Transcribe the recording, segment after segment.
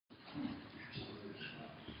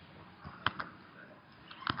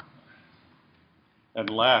And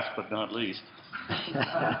last but not least.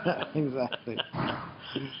 Exactly.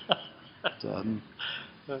 Done.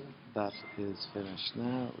 That is finished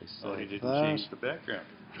now. We save He didn't that. change the background.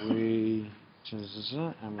 We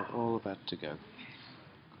and we're all about to go. Grand.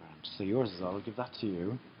 So yours is all. I'll give that to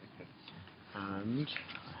you. And I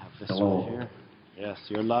have this one here. Yes,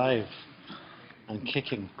 you're live and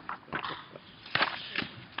kicking. I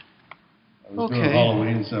was doing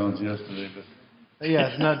Halloween sounds yesterday, but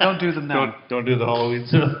Yes, no, don't do them now. don't do the Halloween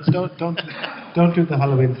sounds. Don't do the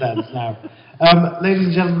Halloween sounds now. Ladies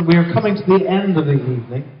and gentlemen, we are coming to the end of the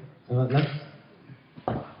evening.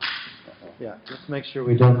 Let's make sure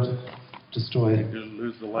we don't destroy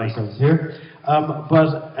Lose the light. ourselves here.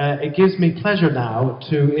 But it gives me pleasure now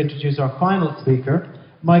to introduce our final speaker.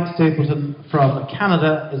 Mike Stapleton from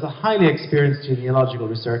Canada is a highly experienced genealogical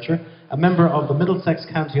researcher, a member of the Middlesex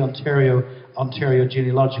County, Ontario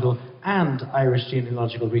Genealogical and Irish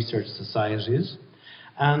Genealogical Research Societies.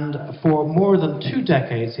 And for more than 2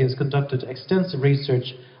 decades, he has conducted extensive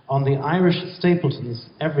research on the Irish Stapletons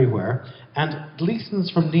everywhere, and Gleesons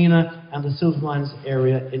from Nina and the Silver Mines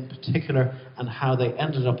area in particular, and how they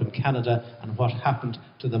ended up in Canada and what happened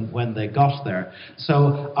to them when they got there.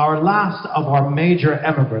 So our last of our major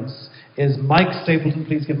emigrants is Mike Stapleton.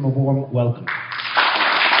 Please give him a warm welcome.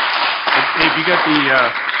 Hey, have you got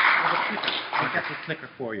the... I'll get the clicker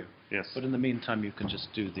for you. Yes. But in the meantime, you can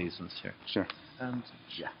just do these ones here. Sure. And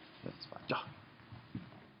yeah, that's fine. Yeah.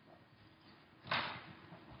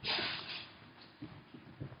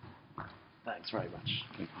 Thanks very much.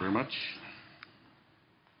 Thank you very much.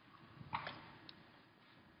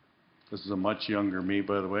 This is a much younger me,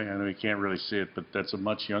 by the way. I know you can't really see it, but that's a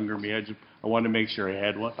much younger me. I wanted to make sure I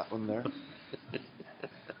had one. That one there.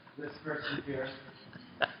 This person here.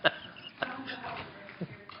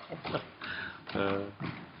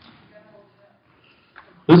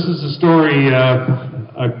 This is a story. I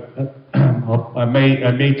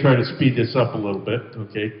may try to speed this up a little bit,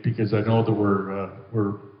 okay? Because I know that we're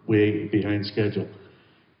way behind schedule.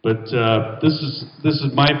 But this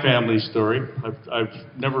is my family story. I've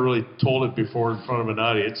never really told it before in front of an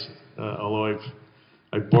audience, although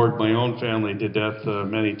I've bored my own family to death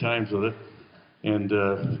many times with it. And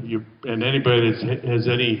anybody that has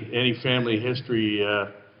any family history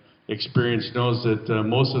experience knows that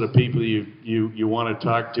most of the people you want to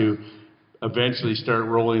talk to eventually start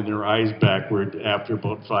rolling their eyes backward after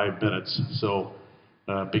about 5 minutes. So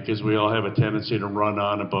because we all have a tendency to run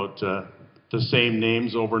on about the same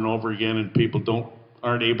names over and over again, and people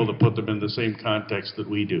aren't able to put them in the same context that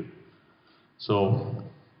we do. So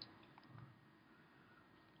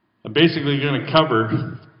I'm basically going to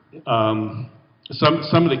cover some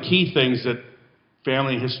of the key things that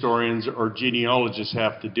family historians or genealogists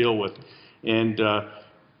have to deal with. And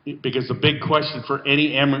because the big question for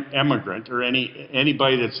any emigrant or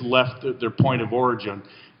anybody that's left their point of origin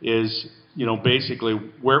is, you know, basically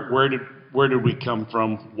where did we come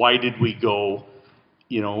from? Why did we go?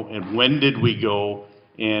 You know, and when did we go?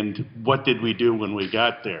 And what did we do when we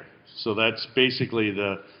got there? So that's basically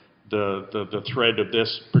the thread of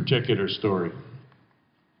this particular story.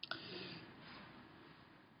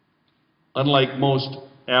 Unlike most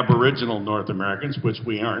Aboriginal North Americans, which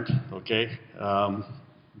we aren't, okay,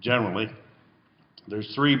 generally, there's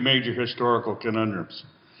 3 major historical conundrums.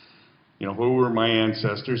 You know, who were my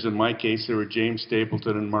ancestors? In my case, they were James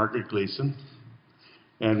Stapleton and Margaret Gleeson.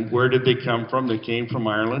 And where did they come from? They came from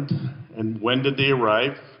Ireland. And when did they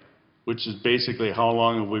arrive? Which is basically how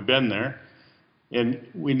long have we been there? And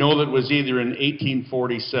we know that it was either in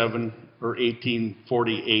 1847 or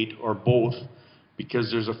 1848 or both,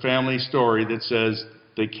 because there's a family story that says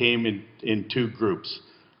they came in 2 groups.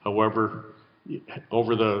 However,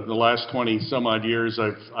 over the last 20 some odd years,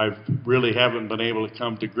 I've really haven't been able to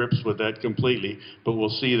come to grips with that completely, but we'll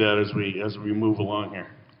see that as we move along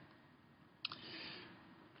here.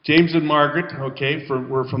 James and Margaret, okay,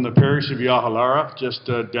 were from the parish of Yahalara, just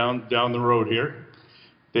down the road here.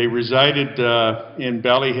 They resided in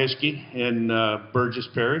Ballyhiskey in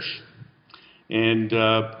Burgesbeg Parish, and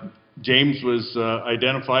James was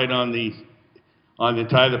identified on the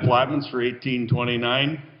tie of the Plattmans for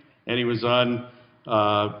 1829, and he was on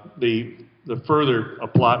the further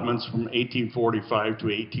allotments from 1845 to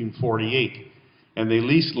 1848, and they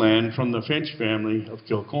leased land from the Finch family of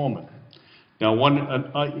Kilcolman. Now,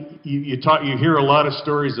 you hear a lot of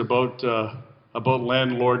stories about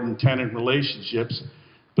landlord and tenant relationships,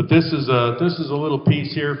 but this is a little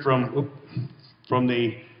piece here from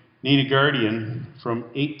the Nina Guardian from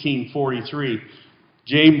 1843.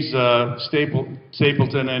 James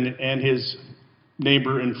Stapleton and his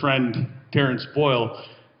neighbor and friend Terence Boyle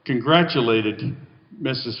congratulated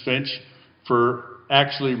Mrs. Finch for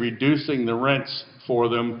actually reducing the rents for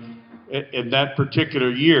them in that particular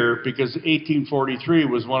year, because 1843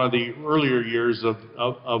 was one of the earlier years of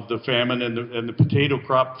the famine, and the potato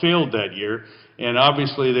crop failed that year, and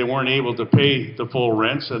obviously they weren't able to pay the full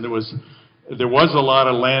rents, and there was a lot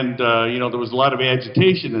of land, you know, there was a lot of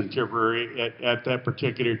agitation in Tipperary at that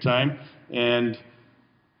particular time,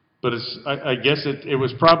 but I guess it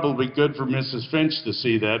was probably good for Mrs. Finch to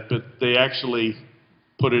see that, but they actually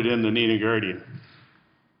put it in the Nina Guardian.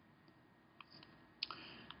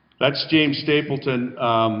 That's James Stapleton,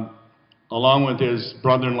 along with his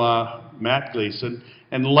brother-in-law, Matt Gleeson,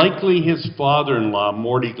 and likely his father-in-law,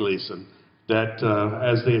 Morty Gleeson, that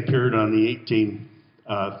as they appeared on the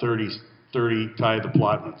 1830 Tie the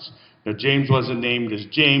Plotmans. Now, James wasn't named as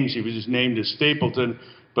James, he was just named as Stapleton,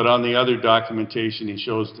 but on the other documentation, he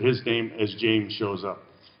shows his name as James shows up.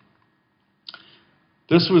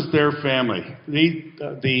 This was their family.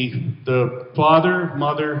 The father,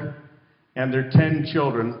 mother, and their 10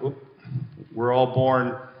 children were all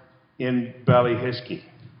born in Ballyhiskey,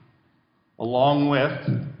 along with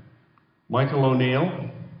Michael O'Neill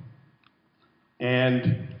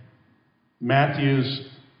and Matthew's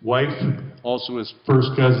wife, also his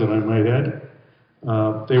first cousin, I might add.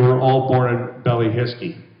 They were all born in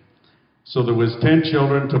Ballyhiskey. So there was 10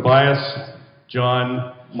 children: Tobias,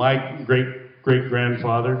 John, my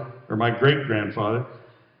great-grandfather, or my great-grandfather,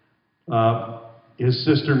 his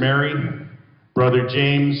sister Mary, brother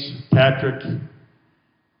James, Patrick,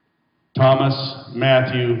 Thomas,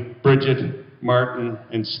 Matthew, Bridget, Martin,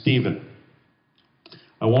 and Stephen.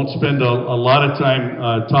 I won't spend a lot of time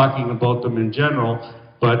talking about them in general,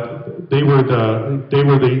 but they were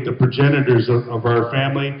the progenitors of our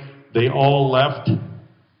family. They all left,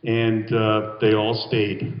 and they all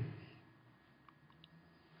stayed.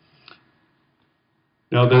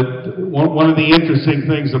 Now, one of the interesting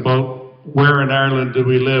things about where in Ireland do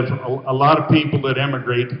we live, a lot of people that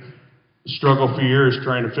emigrate struggle for years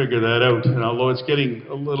trying to figure that out. And although it's getting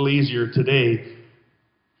a little easier today,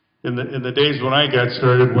 in the days when I got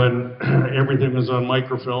started, when everything was on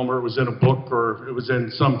microfilm, or it was in a book, or it was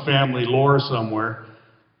in some family lore somewhere,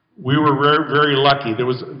 we were very, very lucky. There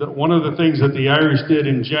was one of the things that the Irish did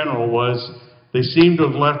in general was they seemed to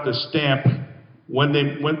have left a stamp when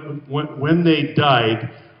they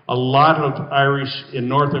died. A lot of Irish in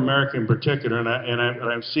North America in particular,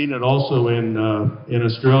 and I've seen it also in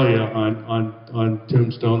Australia on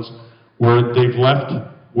tombstones, where they've left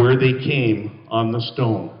where they came on the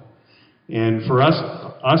stone. And for us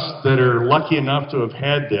that are lucky enough to have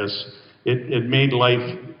had this, it made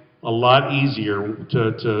life a lot easier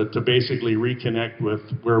to basically reconnect with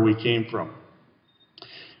where we came from.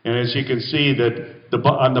 And as you can see, that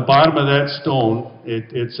on the bottom of that stone,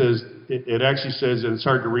 it says, it actually says, and it's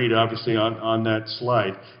hard to read obviously on that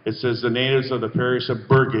slide, it says the natives of the parish of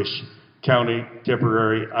Burgesbeg, County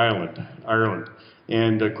Tipperary, Ireland.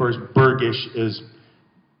 And of course, Burgesbeg is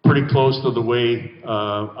pretty close to the way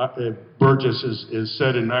Burgess is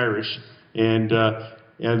said in Irish, and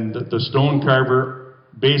the stone carver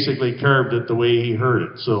basically carved it the way he heard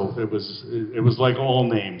it. So it was like all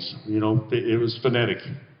names, you know, it was phonetic.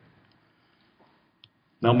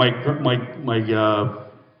 Now my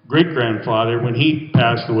great-grandfather, when he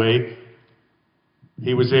passed away,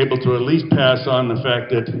 he was able to at least pass on the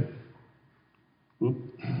fact that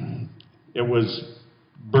it was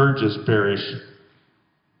Burgess Parish,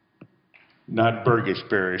 not Burgess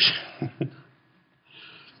Parish.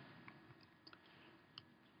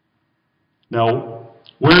 Now,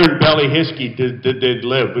 where in Ballyhiskey did they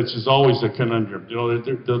live, which is always a conundrum. You know,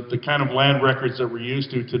 the kind of land records that we're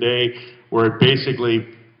used to today, where it basically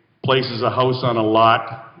places a house on a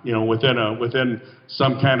lot, you know, within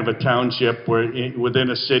some kind of a township,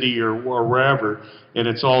 within a city or wherever, and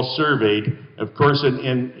it's all surveyed. Of course,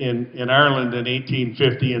 in Ireland in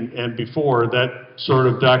 1850 and before, that sort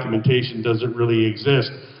of documentation doesn't really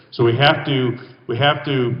exist. So we have to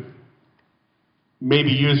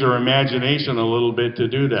maybe use our imagination a little bit to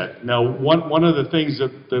do that. Now, one of the things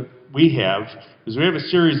that we have is we have a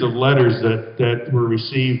series of letters that were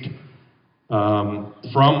received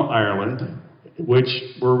from Ireland, which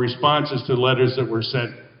were responses to letters that were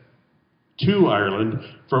sent to Ireland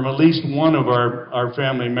from at least one of our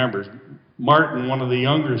family members. Martin, one of the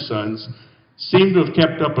younger sons, seemed to have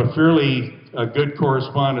kept up a fairly good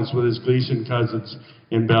correspondence with his Gleeson cousins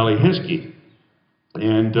in Ballyhiskey.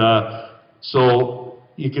 And so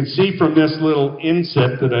you can see from this little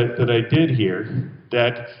inset that I did here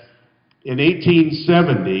that in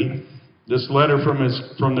 1870, this letter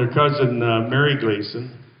from their cousin Mary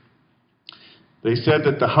Gleeson, they said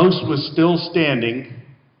that the house was still standing,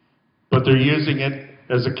 but they're using it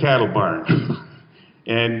as a cattle barn.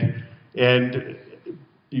 And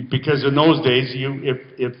because in those days,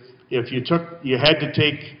 if you had to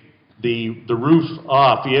take the roof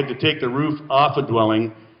off, you had to take the roof off a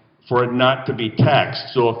dwelling for it not to be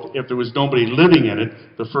taxed. So if there was nobody living in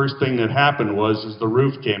it, the first thing that happened is the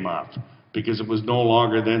roof came off, because it was no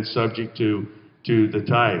longer then subject to the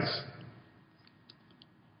tithes.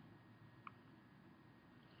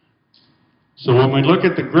 So when we look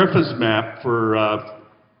at the Griffiths map for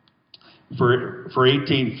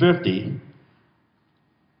 1850,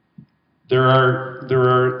 there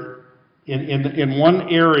are in one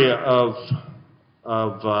area of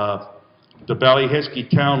the Ballyhiskey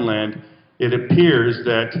townland, it appears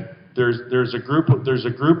that there's a group of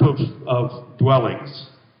dwellings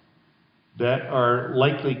that are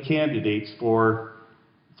likely candidates for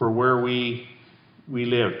where we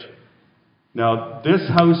lived. Now, this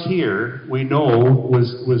house here, we know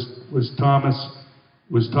was Thomas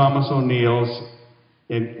O'Neill's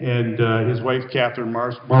and his wife Catherine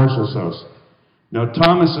Marshall's house. Now,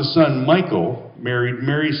 Thomas's son Michael married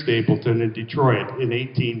Mary Stapleton in Detroit in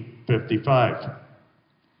 1855.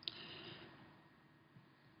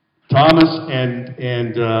 Thomas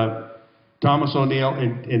O'Neill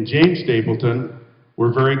and James Stapleton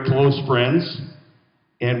were very close friends,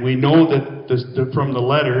 and we know that from the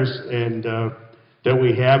letters and that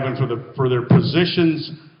we have, and for their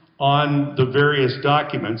positions on the various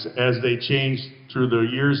documents as they changed through the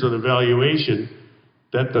years of the valuation,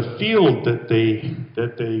 that the field that they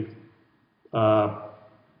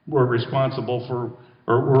were responsible for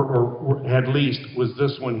or had leased was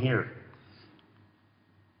this one here.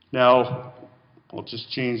 Now, I'll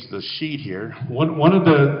just change the sheet here. One of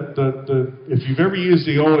the if you've ever used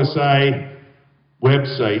the OSI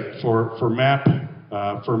website for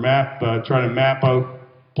trying to map out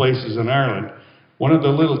places in Ireland, one of the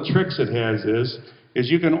little tricks it has is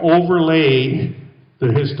you can overlay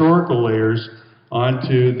the historical layers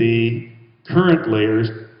onto the current layers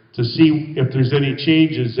to see if there's any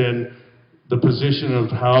changes in the position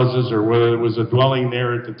of houses or whether there was a dwelling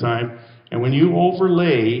there at the time. And when you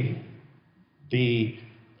overlay the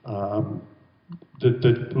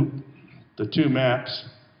two maps,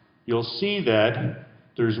 you'll see that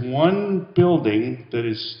there's one building that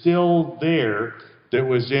is still there that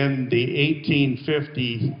was in the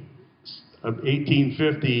 1850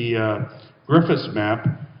 Griffiths map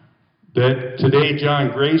that today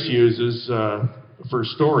John Grace uses for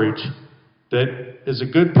storage, that is a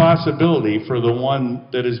good possibility for the one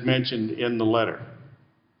that is mentioned in the letter.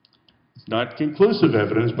 It's not conclusive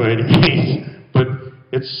evidence by any means, but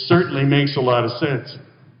it certainly makes a lot of sense,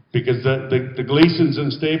 because the Gleesons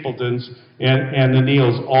and Stapletons and the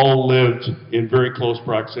Neils all lived in very close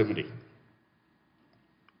proximity.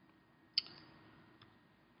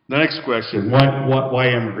 The next question, why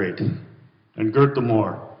emigrate? And Gert de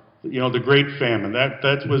Moor, you know, the Great Famine. That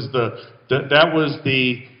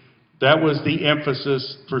was the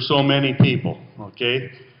emphasis for so many people.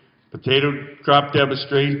 Okay, potato crop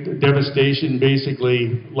devastation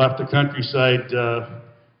basically left the countryside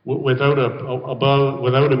without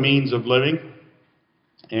a means of living,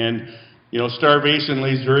 and you know, starvation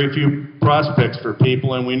leaves very few prospects for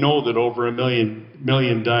people, and we know that over a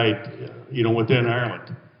million died, you know, within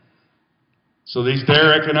Ireland. So these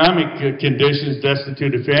dire economic conditions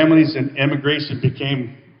destituted families, and emigration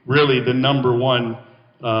became really the number one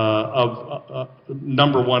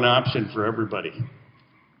option for everybody.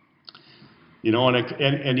 You know,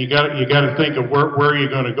 and you got to think of where are you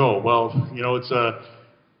going to go? Well, you know, it's the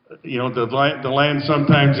land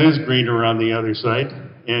sometimes is greener on the other side,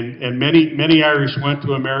 and many Irish went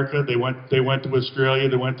to America. They went to Australia.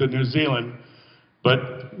 They went to New Zealand,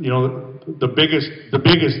 but you know, the biggest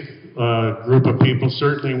group of people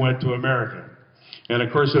certainly went to America. And of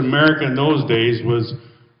course, America in those days was,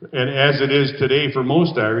 and as it is today for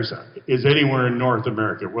most Irish, is anywhere in North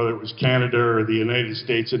America, whether it was Canada or the United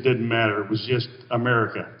States, it didn't matter. It was just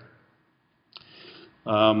America.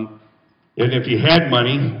 And if you had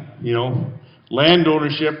money, you know, land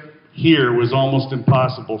ownership here was almost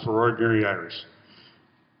impossible for ordinary Irish.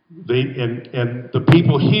 And the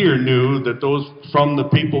people here knew that those from the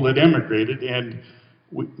people that emigrated, and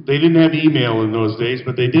they didn't have email in those days,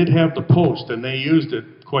 but they did have the post, and they used it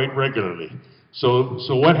quite regularly. So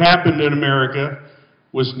what happened in America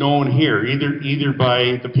was known here, either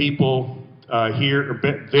by the people here, or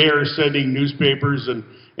there sending newspapers and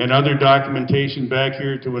other documentation back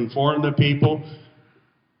here to inform the people.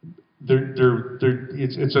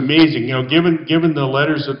 It's amazing, you know, given the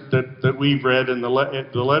letters that we've read, and the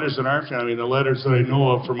letters in our family, and the letters that I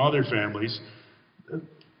know of from other families.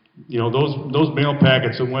 You know, those mail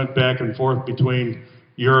packets that went back and forth between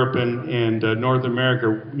Europe and North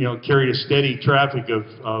America, you know, carried a steady traffic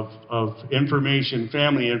of information,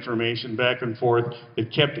 family information back and forth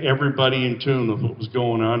that kept everybody in tune with what was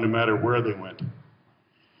going on no matter where they went.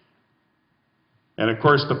 And of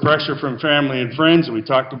course the pressure from family and friends, and we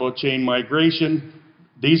talked about chain migration,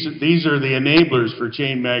 these are the enablers for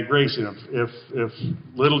chain migration. If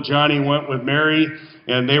little Johnny went with Mary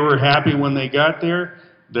and they were happy when they got there,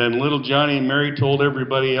 then little Johnny and Mary told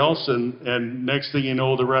everybody else, and next thing you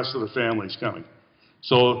know, the rest of the family's coming.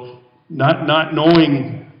 So not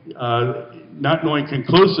knowing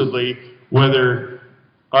conclusively whether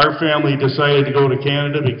our family decided to go to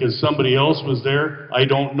Canada because somebody else was there, I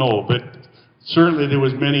don't know, but certainly there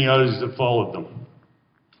was many others that followed them.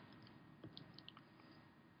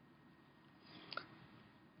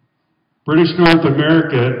 British North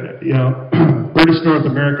America, you know, British North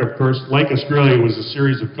America, of course, like Australia, was a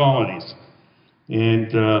series of colonies.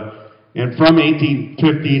 And from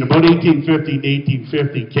 1815, about 1850 to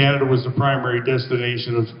 1850, Canada was the primary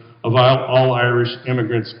destination of all Irish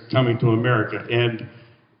immigrants coming to America. And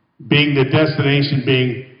being the destination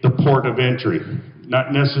being the port of entry,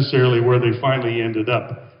 not necessarily where they finally ended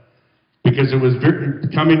up. Because it was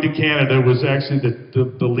coming to Canada was actually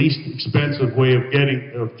the least expensive way of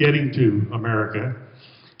getting to America.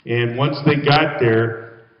 And once they got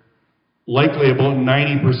there, likely about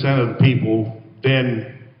 90% of the people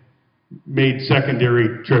then made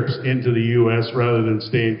secondary trips into the U.S. rather than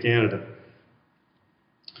stay in Canada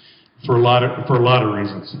for a lot of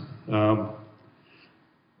reasons.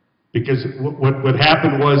 Because what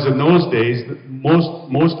happened was in those days,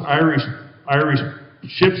 most Irish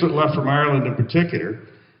ships that left from Ireland in particular,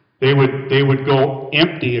 they would go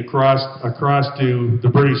empty across to the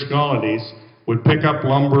British colonies, would pick up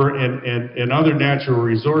lumber and other natural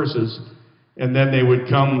resources, and then they would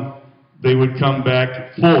come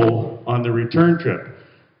back full on the return trip.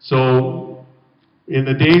 So in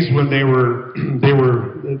the days when they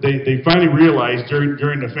finally realized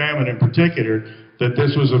during the famine in particular that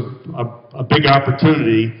this was a big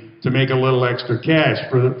opportunity to make a little extra cash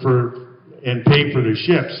and pay for their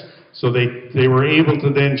ships. So they were able to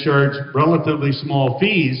then charge relatively small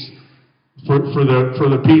fees for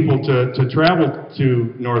the people to travel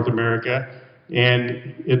to North America,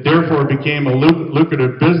 and it therefore became a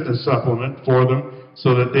lucrative business supplement for them,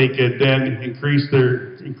 so that they could then increase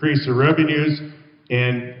their revenues,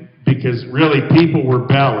 and because really people were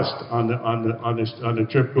ballast on the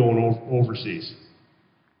trip going overseas.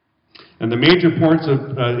 And the major ports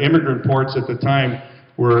of immigrant ports at the time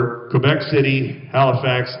were Quebec City,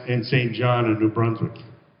 Halifax, and St. John in New Brunswick.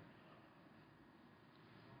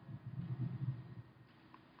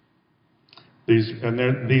 These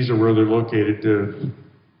are where they're located,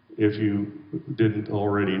 if you didn't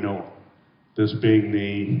already know. This being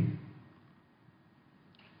the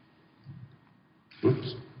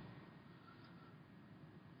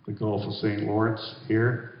Gulf of St. Lawrence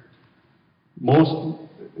here.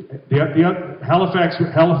 Halifax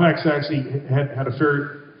actually had a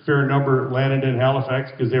fair number landed in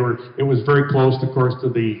Halifax because it was very close, of course, to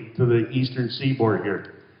the eastern seaboard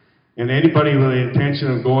here. And anybody with the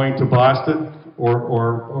intention of going to Boston,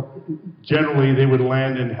 or generally they would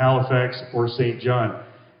land in Halifax or St. John.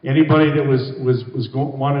 Anybody that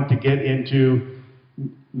wanted to get into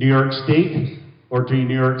New York State or to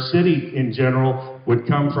New York City in general would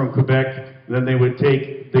come from Quebec. And then they would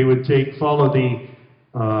follow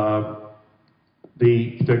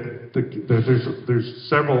there's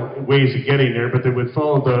several ways of getting there, but they would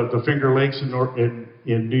follow the Finger Lakes in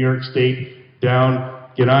New York State down,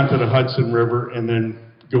 get onto the Hudson River, and then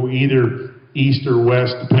go either east or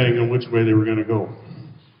west, depending on which way they were going to go.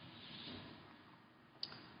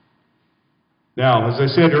 Now, as I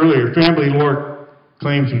said earlier, family lore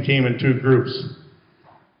claims we came in two groups.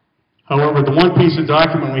 However, the one piece of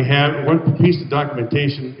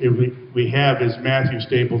documentation we have is Matthew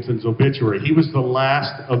Stapleton's obituary. He was the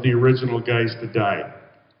last of the original guys to die.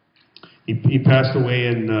 He passed away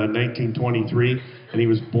in 1923, and he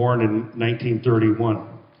was born in 1931.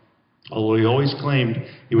 Although he always claimed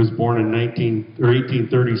he was born in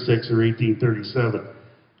 1836 or 1837.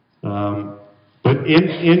 But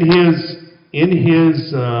in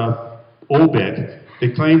his obit,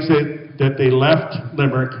 it claims that they left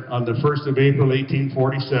Limerick on the 1st of April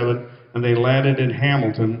 1847, and they landed in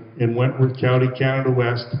Hamilton in Wentworth County, Canada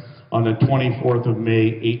West, on the 24th of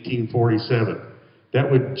May 1847. That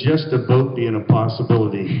would just about be an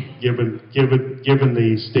impossibility given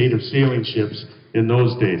the state of sailing ships in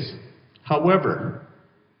those days. However,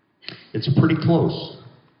 it's pretty close.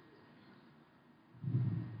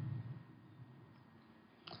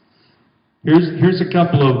 Here's a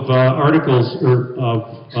couple of articles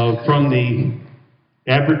from the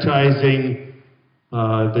advertising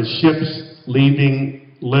the ships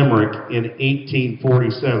leaving Limerick in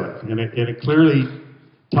 1847, and it clearly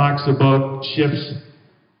talks about ships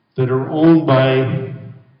that are owned by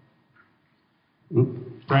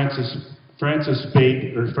Francis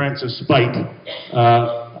Spite,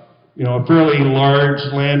 you know, a fairly large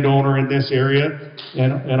landowner in this area,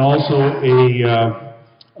 and also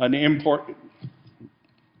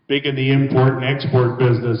big in the import and export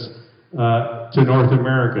business to North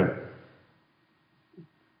America.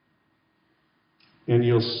 And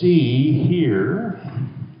you'll see here,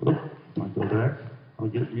 I'll go back, I'll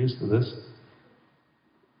get used to this.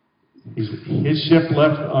 His ship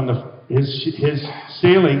left on his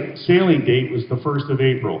sailing date was the 1st of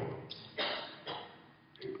April.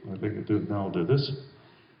 I think I'll do this.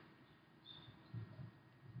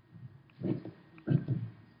 I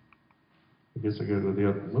guess I go to the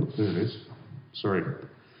other. Oh, there it is. Sorry.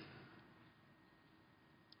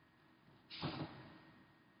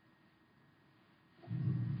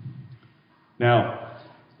 Now,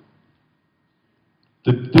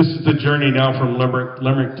 this is the journey now from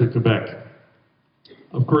Limerick to Quebec.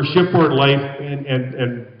 Of course, shipboard life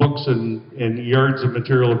and books and yards of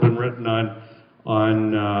material have been written on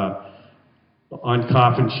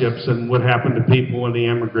coffin ships and what happened to people when they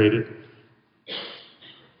emigrated.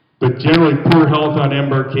 But generally, poor health on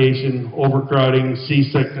embarkation, overcrowding,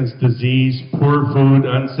 seasickness, disease, poor food,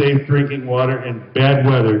 unsafe drinking water, and bad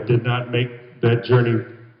weather did not make that journey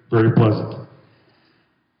very pleasant.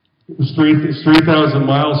 It was 3,000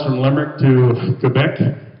 miles from Limerick to Quebec,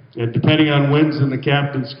 and depending on winds and the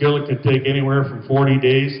captain's skill, it could take anywhere from 40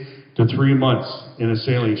 days to 3 months in a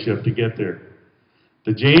sailing ship to get there.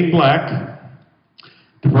 The Jane Black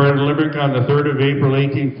departed Limerick on the 3rd of April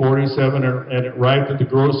 1847 and arrived at the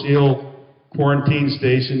Grosse Île quarantine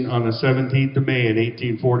station on the 17th of May in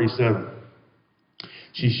 1847.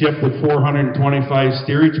 She shipped with 425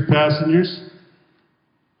 steerage passengers,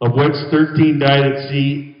 of which 13 died at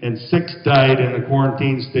sea and 6 died in the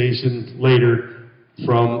quarantine station later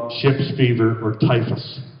from ship's fever or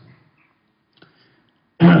typhus.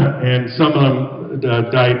 And some of them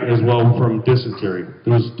died as well from dysentery.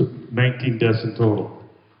 There was 19 deaths in total.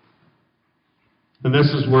 And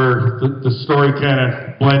this is where the story kind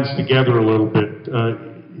of blends together a little bit.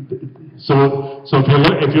 So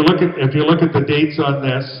if you look at the dates on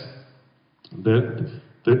this,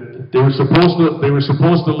 they were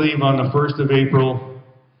supposed to leave on the 1st of April,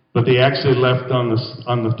 but they actually left on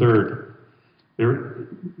the 3rd.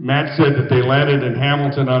 Matt said that they landed in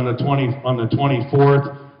Hamilton on the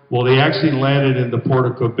 24th. Well, they actually landed in the Port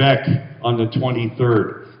of Quebec on the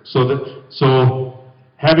 23rd. So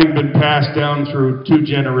having been passed down through 2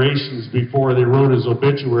 generations before they wrote his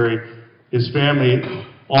obituary, his family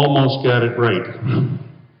almost got it right.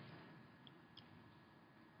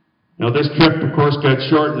 Now this trip, of course, got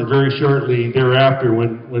shortened very shortly thereafter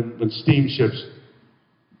when steamships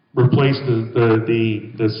replaced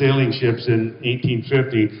the sailing ships in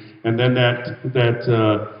 1850, and then that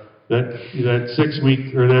 6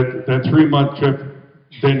 week or that 3 month trip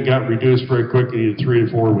then got reduced very quickly to 3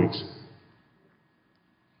 to 4 weeks.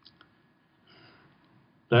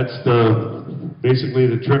 That's basically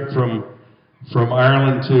the trip from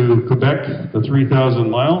Ireland to Quebec, the 3,000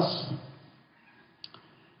 miles.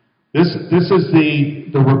 This is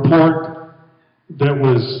the report that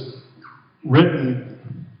was written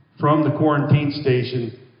from the quarantine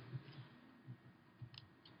station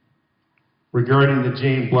regarding the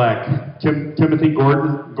Jane Black. Timothy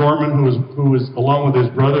Gorman, who was along with his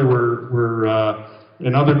brother,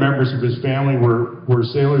 and other members of his family were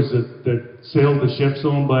sailors that sailed the ships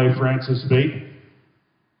owned by Francis Spate,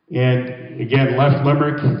 and again left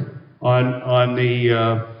Limerick on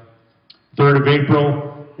the 3rd of April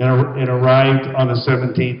and arrived on the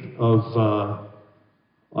 17th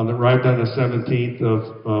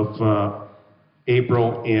of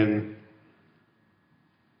April in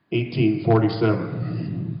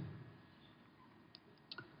 1847.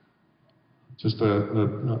 Just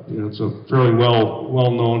it's a fairly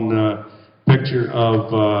well-known picture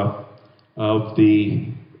of the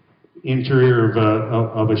interior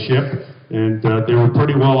of a ship, and they were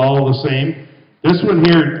pretty well all the same. This one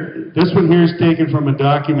here is taken from a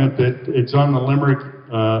document that it's on the Limerick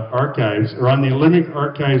Archives, or on the Limerick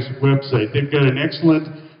Archives website. They've got an excellent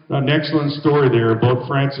story there about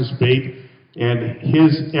Francis Spate and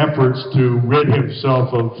his efforts to rid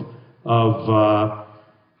himself of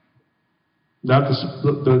not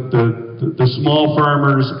the small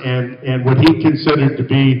farmers and what he considered to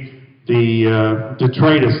be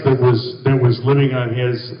detritus that was living on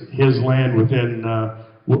his land within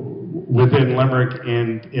Limerick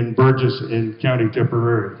and in Burgess in County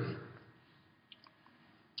Tipperary.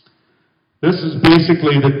 This is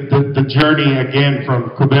basically the journey again from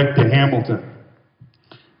Quebec to Hamilton.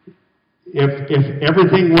 If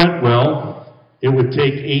everything went well, it would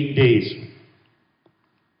take 8 days.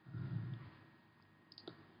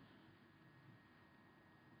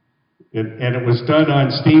 And it was done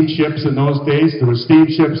on steamships in those days. There were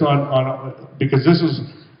steamships because this is,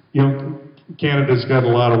 you know, Canada's got a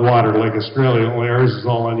lot of water like Australia, only ours is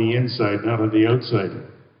all on the inside, not on the outside.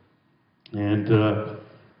 And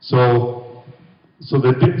so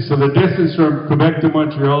the distance from Quebec to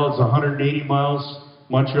Montreal is 180 miles,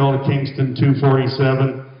 Montreal to Kingston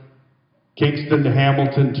 247, Kingston to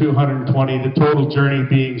Hamilton 220, the total journey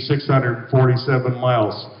being 647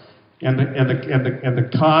 miles. And the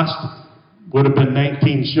cost would have been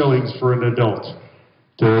 19 shillings for an adult.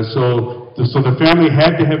 So the family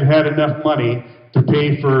had to have had enough money to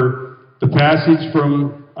pay for the passage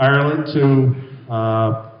from Ireland to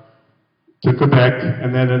Quebec,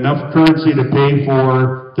 and then enough currency to pay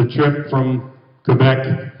for the trip from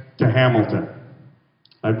Quebec to Hamilton.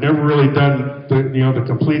 I've never really done the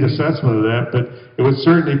complete assessment of that, but it would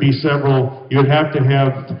certainly be several. You would have to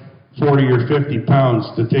have 40 or 50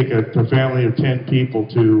 pounds to take a family of 10 people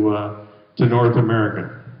to North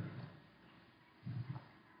America.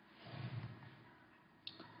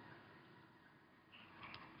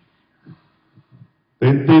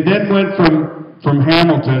 They then went from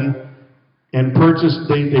Hamilton and purchased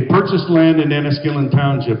land in Enniskillen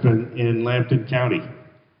Township in Lambton County.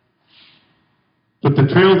 But the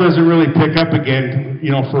trail doesn't really pick up again,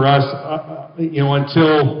 for us,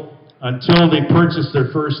 until they purchased their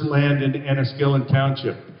first land in Enniskillen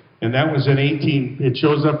Township. And that was it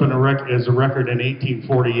shows up as a record in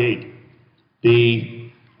 1848.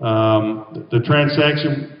 The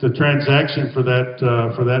transaction for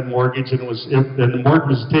that mortgage, and the mortgage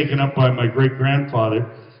was taken up by my great-grandfather,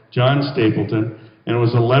 John Stapleton, and it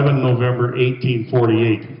was 11 November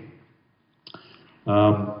 1848.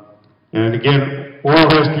 And again, oral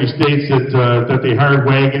history states that they hired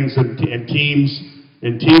wagons and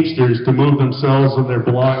teamsters to move themselves and their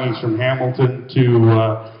belongings from Hamilton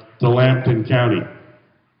to Lambton County.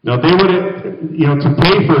 Now they would have, to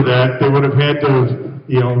pay for that, they would have had to,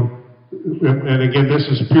 and again, this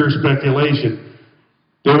is pure speculation.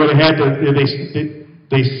 They would have had to.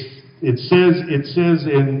 It says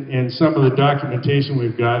in some of the documentation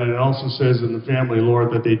we've got, and it also says in the family lore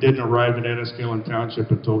that they didn't arrive in Enniskillen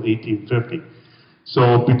Township until 1850.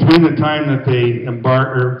 So between the time that they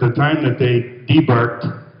debarked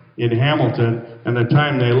in Hamilton and the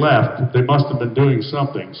time they left, they must have been doing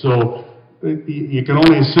something. So you can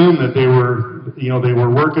only assume that they were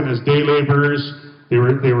working as day laborers. They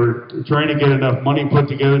were trying to get enough money put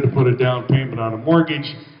together to put a down payment on a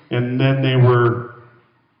mortgage, and then they were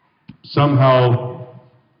somehow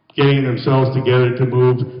getting themselves together to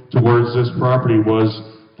move towards this property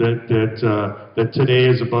that today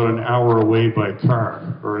is about an hour away by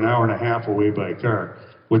car, or an hour and a half away by car,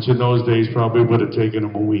 which in those days probably would have taken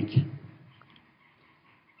them a week.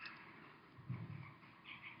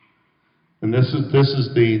 And this is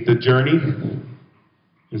the journey,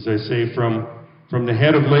 as I say, from the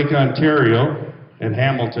head of Lake Ontario at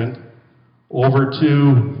Hamilton over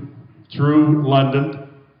through London,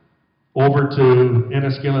 over to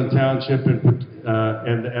Enniskillen Township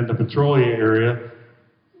and the Petrolia area.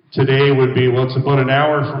 Today would be, it's about an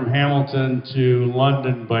hour from Hamilton to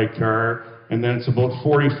London by car, and then it's about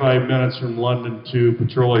 45 minutes from London to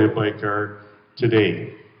Petrolia by car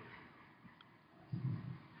today.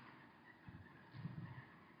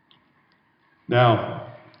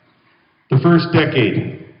 Now, the first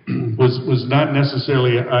decade was not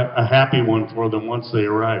necessarily a happy one for them once they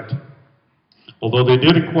arrived. Although they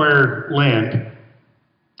did acquire land,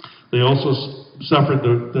 they also suffered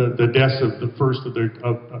the deaths of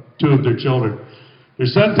two of their children. Their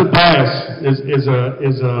son Tobias is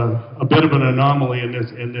a bit of an anomaly in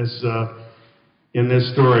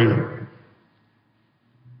this story.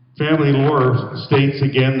 Family lore states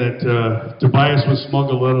again that Tobias was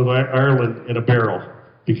smuggled out of Ireland in a barrel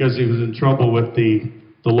because he was in trouble with the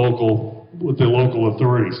local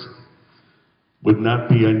authorities. Would not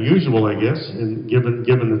be unusual, I guess, given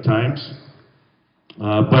the times.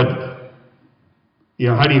 But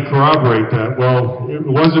how do you corroborate that? Well, it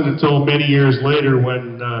wasn't until many years later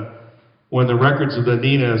when the records of the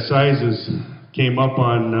Nina Assizes came up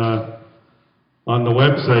on the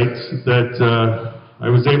websites that I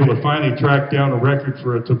was able to finally track down a record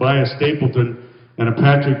for a Tobias Stapleton and a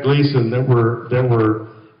Patrick Gleeson that were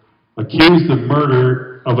accused of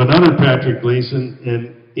murder of another Patrick Gleeson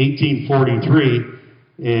in 1843,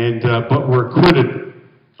 and but were acquitted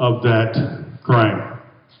of that crime.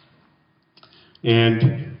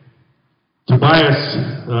 And Tobias,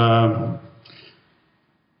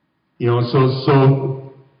 you know,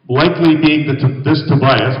 so likely being this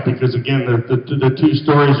Tobias, because again, the two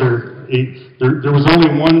stories are, there was only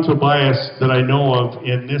one Tobias that I know of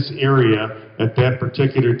in this area at that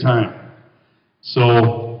particular time.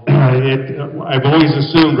 So I've always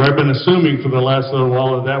assumed, or I've been assuming for the last little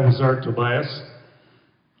while, that was our Tobias.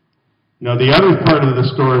 Now the other part of the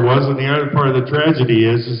story was, and the other part of the tragedy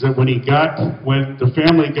is that when the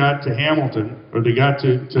family got to Hamilton, or they got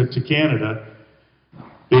to Canada,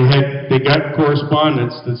 they got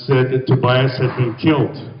correspondence that said that Tobias had been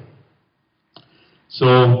killed.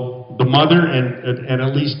 So the mother and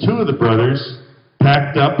at least two of the brothers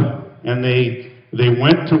packed up, and they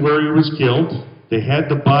went to where he was killed. They had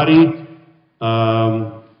the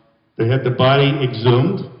body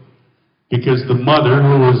exhumed, because the mother,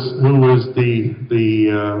 who was the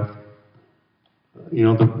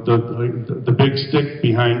big stick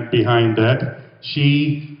behind that,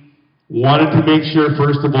 she wanted to make sure,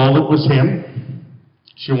 first of all, it was him.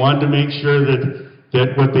 She wanted to make sure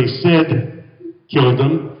that what they said killed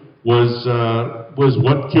him was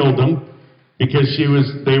what killed him, because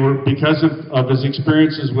because of his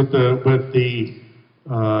experiences with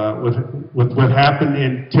what happened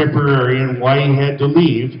in Tipperary and why he had to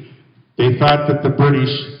leave. They thought that the British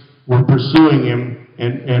were pursuing him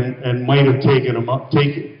and might have taken him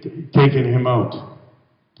out.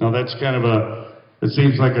 Now that's kind of it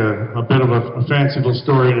seems like a bit of a fanciful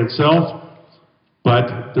story in itself,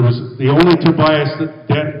 but there was the only Tobias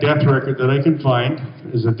death record that I can find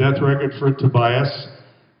is a death record for Tobias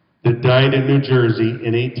that died in New Jersey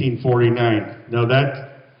in 1849. Now that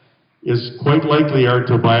is quite likely our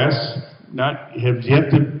Tobias. Have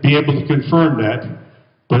yet to be able to confirm that,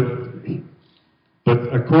 but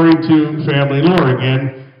according to family lore,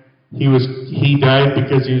 again, he died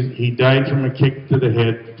because he died from a kick to the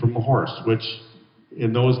head from a horse, which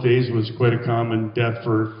in those days was quite a common death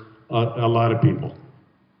for a lot of people.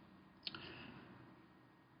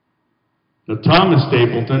 Now, Thomas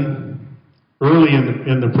Stapleton, early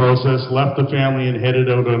in the process, left the family and headed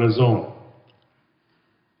out on his own.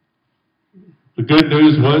 The good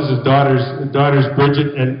news was his daughters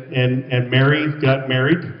Bridget and Mary got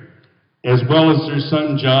married, as well as their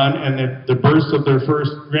son John, and the birth of their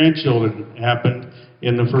first grandchildren happened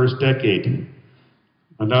in the first decade.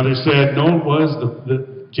 Another sad note was that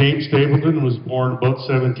James Stapleton was born about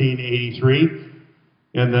 1783,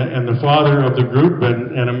 and the father of the group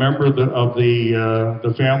and a member of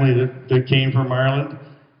the family that came from Ireland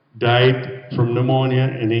died from pneumonia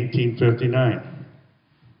in 1859.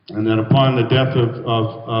 And then upon the death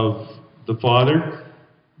of the father,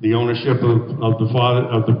 the ownership of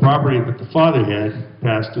the property that the father had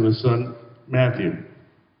passed to his son Matthew.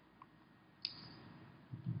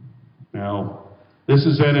 Now, this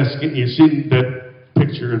is Enniskillen. You've seen that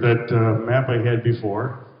picture, that map I had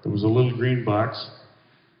before. There was a little green box,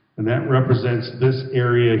 and that represents this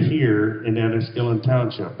area here in Enniskillen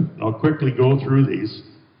Township. And I'll quickly go through these.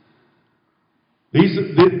 This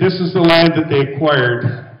is the land that they acquired,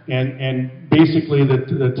 and basically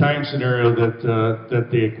the time scenario that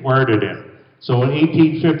they acquired it in. So in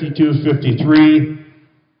 1852-53,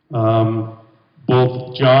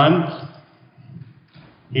 both John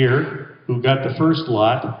here, who got the first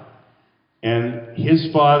lot, and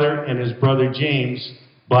his father and his brother James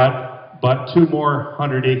bought two more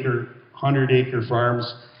 100-acre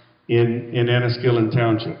farms in Enniskillen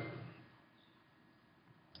Township.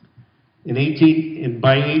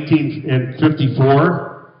 By 1854,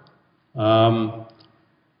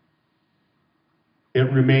 it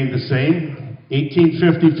remained the same.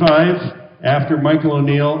 1855, after Michael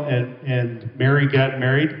O'Neill and Mary got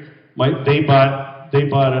married, they bought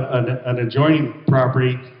an adjoining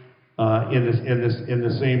property in the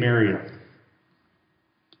same area.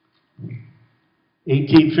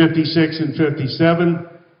 1856 and 57,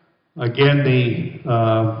 again the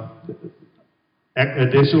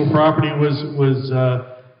additional property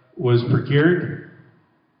was procured,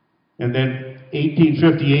 and then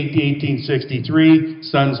 1858 to 1863,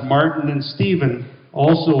 sons Martin and Stephen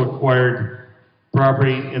also acquired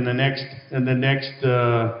property in the next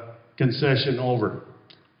concession over.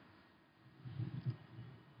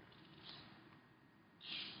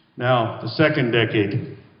 Now, the second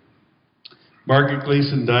decade. Margaret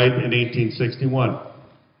Gleeson died in 1861.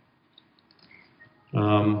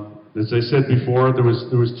 As I said before, there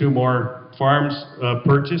was two more farms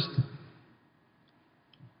purchased.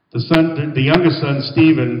 The youngest son,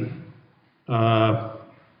 Stephen,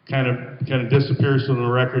 kind of disappears from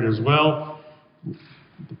the record as well.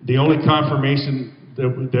 The only confirmation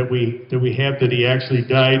that we have that he actually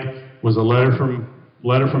died was a letter from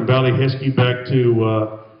Ballyhiskey back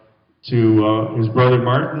to his brother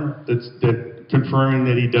Martin that confirming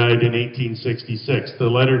that he died in 1866. The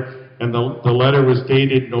letter was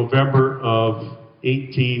dated November of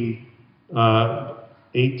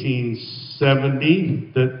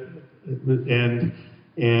 1870.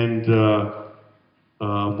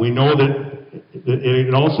 We know that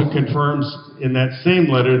it also confirms in that same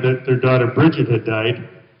letter that their daughter Bridget had died.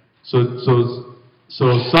 So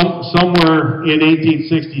somewhere in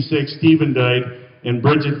 1866, Stephen died, and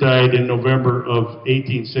Bridget died in November of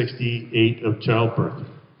 1868 of childbirth.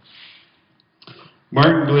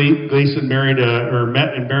 Martin Gleeson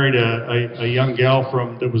met and married a young gal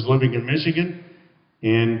that was living in Michigan,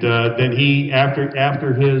 and then he,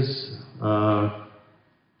 after his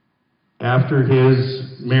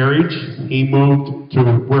marriage, he moved to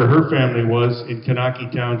where her family was in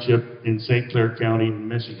Kanaki Township in St. Clair County in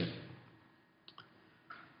Michigan.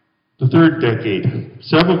 The third decade.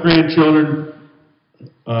 Several grandchildren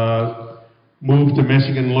moved to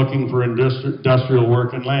Michigan looking for industrial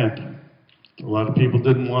work and land. A lot of people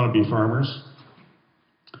didn't want to be farmers.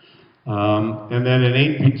 And then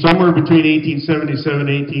somewhere between 1877 and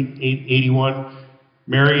 1881,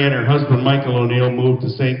 Mary and her husband Michael O'Neill moved to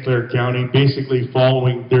St. Clair County, basically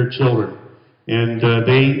following their children. And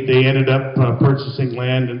they ended up purchasing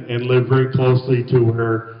land and lived very closely to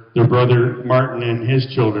where their brother Martin and his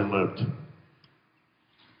children lived.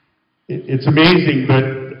 It's amazing, but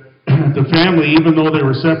the family, even though they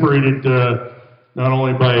were separated not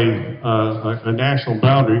only by a national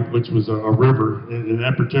boundary, which was a river in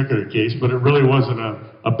that particular case, but it really wasn't a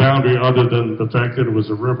boundary other than the fact that it was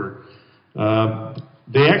a river.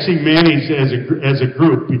 They actually managed as a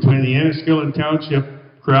group between the Enniskillen Township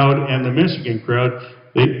crowd and the Michigan crowd.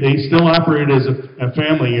 They still operated as a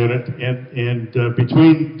family unit, and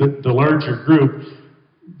between the larger group,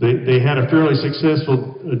 they had a fairly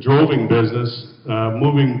successful droving business,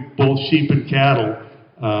 moving both sheep and cattle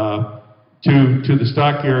to the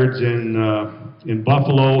stockyards in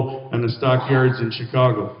Buffalo and the stockyards in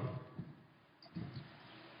Chicago.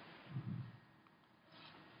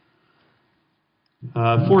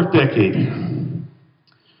 Fourth decade.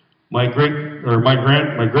 My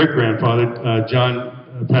great-grandfather John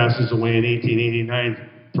passes away in 1889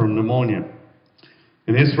 from pneumonia,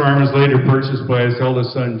 and his farm was later purchased by his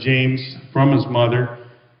eldest son James from his mother,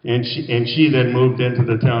 and she then moved into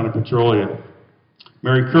the town of Petrolia.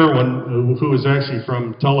 Mary Kerwin, who was actually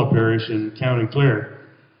from Tulla Parish in County Clare,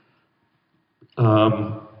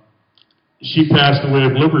 she passed away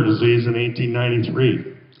of liver disease in 1893.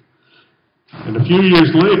 And a few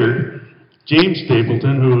years later, James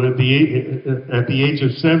Stapleton, who at the age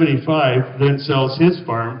of 75 then sells his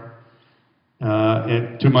farm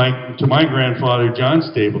and to my grandfather John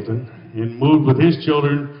Stapleton, and moved with his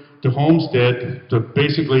children to Homestead to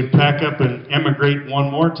basically pack up and emigrate one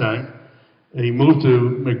more time. And he moved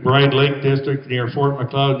to McBride Lake District near Fort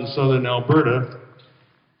Macleod in southern Alberta,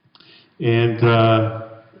 and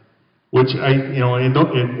which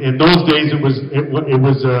in those days it was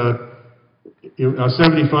a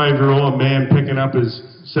 75-year-old man picking up his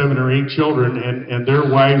 7 or 8 children and their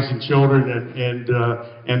wives and children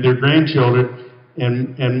and their grandchildren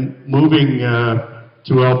and moving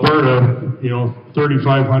to Alberta,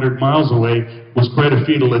 3,500 miles away, was quite a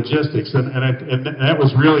feat of logistics, and that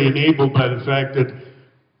was really enabled by the fact that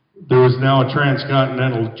there was now a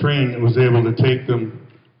transcontinental train that was able to take them,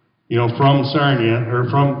 from Sarnia or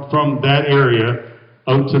from that area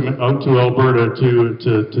out to Alberta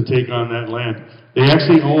to take on that land. They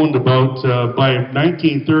actually owned about by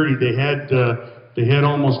 1930 they had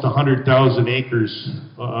almost 100,000 acres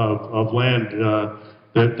of land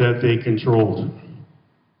that they controlled.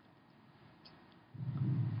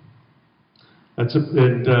 That's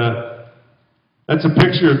a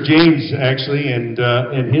picture of James actually and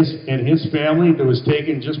his family that was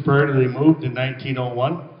taken just prior to they moved in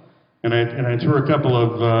 1901. And I threw a couple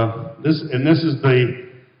of this is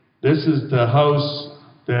the house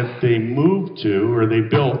that they moved to, or they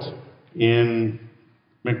built in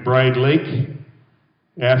McBride Lake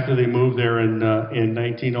after they moved there in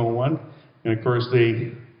 1901. And of course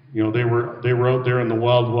they were out there in the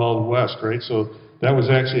wild west, right? So that was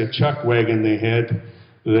actually a chuck wagon they had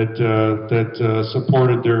that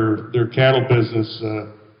supported their cattle business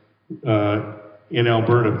in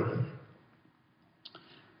Alberta.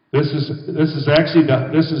 This is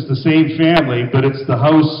the same family, but it's the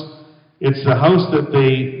house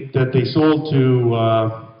that they sold to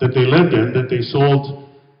that they lived in, that they sold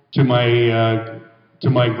to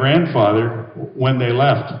my grandfather when they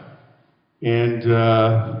left. And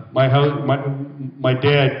my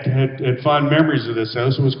dad had fond memories of this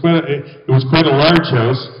house. It was quite a large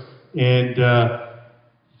house, and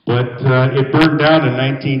but it burned down in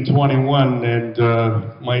 1921. And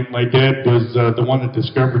my dad was the one that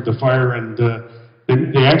discovered the fire, and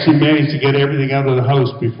they actually managed to get everything out of the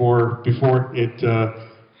house before it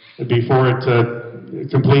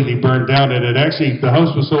completely burned down. And the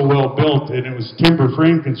house was so well built, and it was timber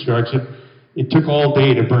frame construction. It took all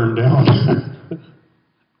day to burn down.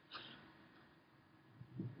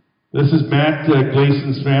 This is Matt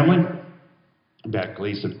Gleeson's family. Matt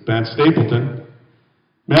Stapleton.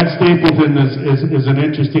 Matt Stapleton is an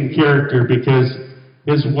interesting character because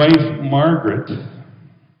his wife Margaret,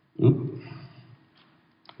 who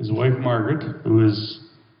is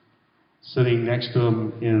sitting next to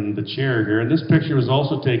him in the chair here, and this picture was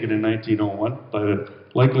also taken in 1901 by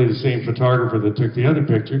likely the same photographer that took the other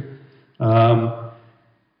picture.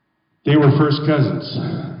 They were first cousins,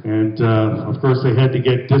 and of course they had to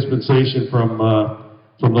get dispensation from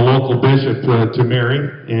the local bishop to marry,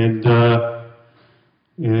 and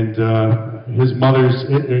his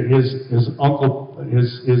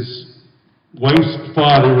wife's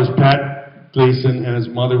father was Pat Gleeson, and his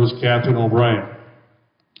mother was Catherine O'Brien.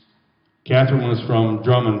 Catherine was from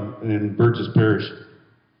Drummond in Burgesbeg Parish.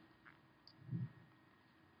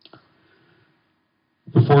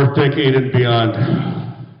 The fourth decade and beyond.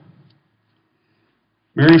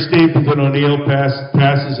 Mary Stapleton O'Neill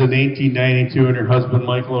passes in 1892 and her husband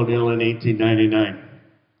Michael O'Neill in 1899.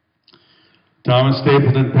 Thomas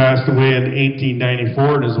Stapleton passed away in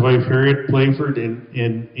 1894 and his wife Harriet Playford in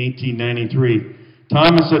 1893.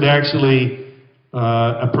 Thomas had actually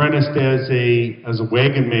apprenticed as a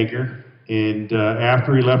wagon maker, and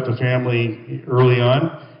after he left the family early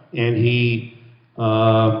on, and he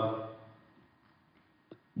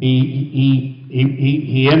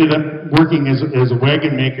ended up working as a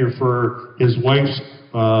wagon maker for his wife's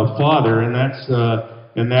father, and that's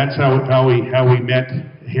how we met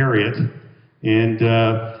Harriet. And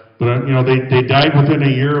but you know, they died within a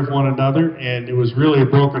year of one another, and it was really a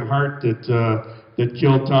broken heart that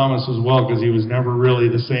killed Thomas as well, because he was never really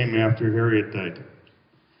the same after Harriet died.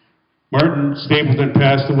 Martin Stapleton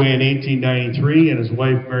passed away in 1893, and his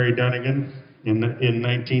wife Mary Dunnigan in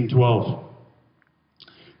 1912.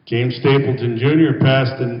 James Stapleton Jr.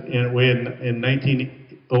 passed away in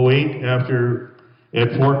 1908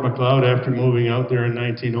 at Fort Macleod after moving out there in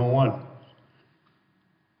 1901.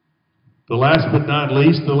 The last but not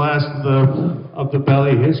least, the last of the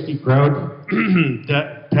Ballyhiskey crowd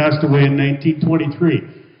that passed away in 1923.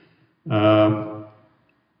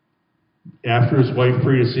 After his wife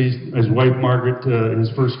Margaret, his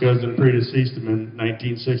first cousin, predeceased him in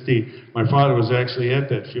 1960. My father was actually at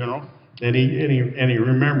that funeral. And he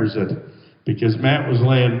remembers it because Matt was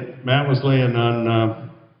laying in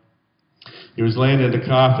the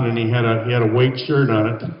coffin, and he had a white shirt on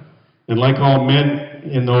it, and like all men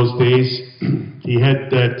in those days, he had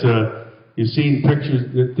that you've seen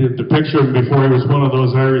pictures, the picture of him before. He was one of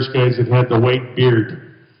those Irish guys that had the white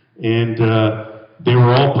beard, and they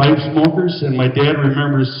were all pipe smokers. And my dad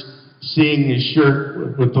remembers seeing his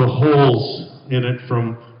shirt with the holes in it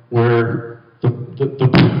from where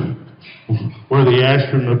where the ash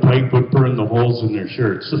from the pipe would burn the holes in their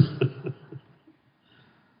shirts.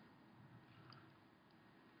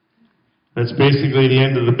 That's basically the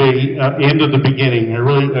end of the beginning. I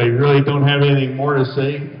really don't have anything more to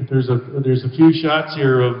say. There's a few shots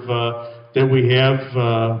here of that we have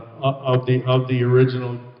of the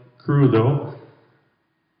original crew though,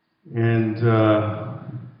 and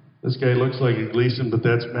this guy looks like a Gleeson, but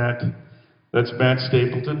that's Matt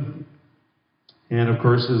Stapleton. And of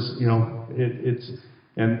course, and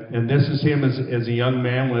this is him as a young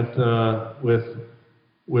man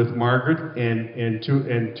with Margaret and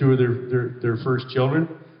two of their first children.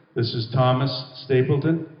 This is Thomas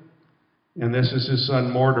Stapleton, and this is his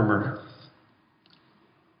son Mortimer.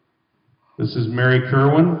 This is Mary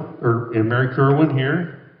Kerwin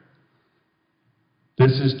here.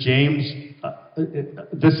 This is James.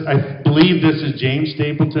 I believe this is James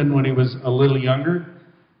Stapleton when he was a little younger.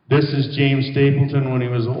 This is James Stapleton when he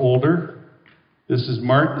was older. This is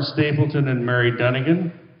Martin Stapleton and Mary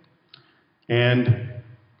Dunnigan. And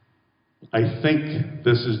I think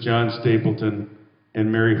this is John Stapleton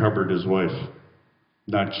and Mary Hubbard, his wife.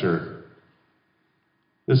 Not sure.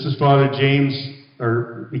 This is Father James,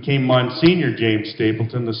 or became Monsignor James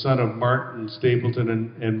Stapleton, the son of Martin Stapleton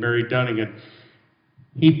and Mary Dunnigan.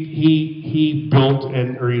 He built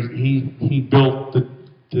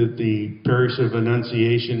the parish of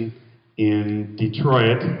Annunciation in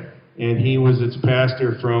Detroit, and he was its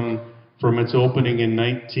pastor from its opening in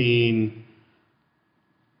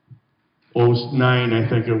 1909, I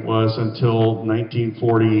think it was, until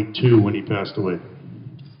 1942 when he passed away.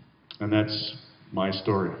 And that's my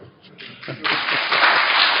story.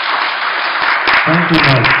 Thank you,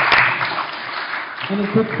 Mike. Any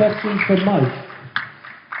quick questions for Mike?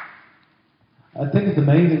 I think it's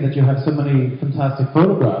amazing that you have so many fantastic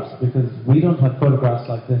photographs, because we don't have photographs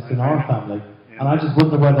like this in our family. And I just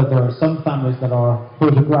wonder whether there are some families that are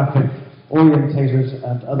photographic orientators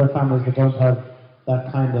and other families that don't have that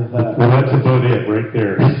kind of... Well, that's about it right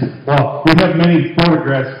there. Well, we have many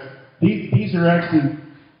photographs. These are actually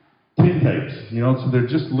tintypes, you know, so they're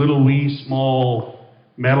just little wee small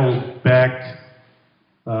metal-backed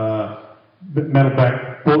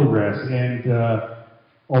photographs, and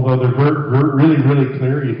although they're really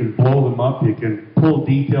clear, you can blow them up, you can pull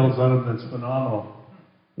details out of them, that's phenomenal.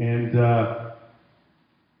 And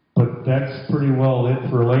but that's pretty well it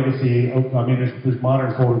for legacy. I mean, there's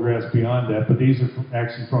modern photographs beyond that, but these are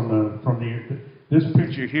actually from this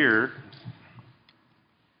picture here.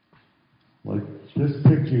 Like this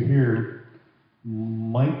picture here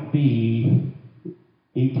might be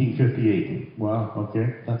 1858. Wow.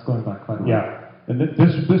 Okay. That's going back quite a while. Yeah. And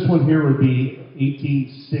this one here would be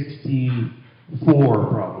 1864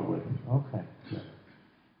 probably. Okay.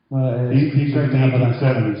 Well, These are the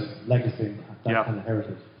 1870s. Legacy, that Yeah. kind of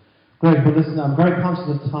heritage. Great. Well, listen, I'm very conscious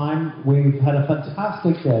of time. We've had a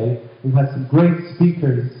fantastic day. We've had some great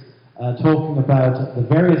speakers talking about the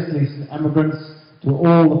various Gleeson emigrants to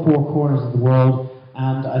all the four corners of the world.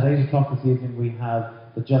 And at 8 o'clock this evening, we have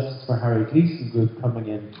the Justice for Harry Gleeson group coming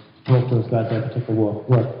in to talk to us about their particular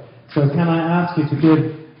work. So can I ask you to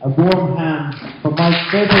give a warm hand for Mike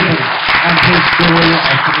Stapleton and his story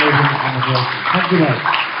of Canadian immigration. Thank you, Mike.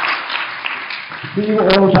 See you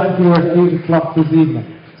all back here at 8 o'clock this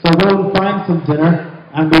evening. So go and find some dinner,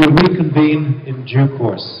 and we will reconvene in due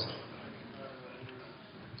course.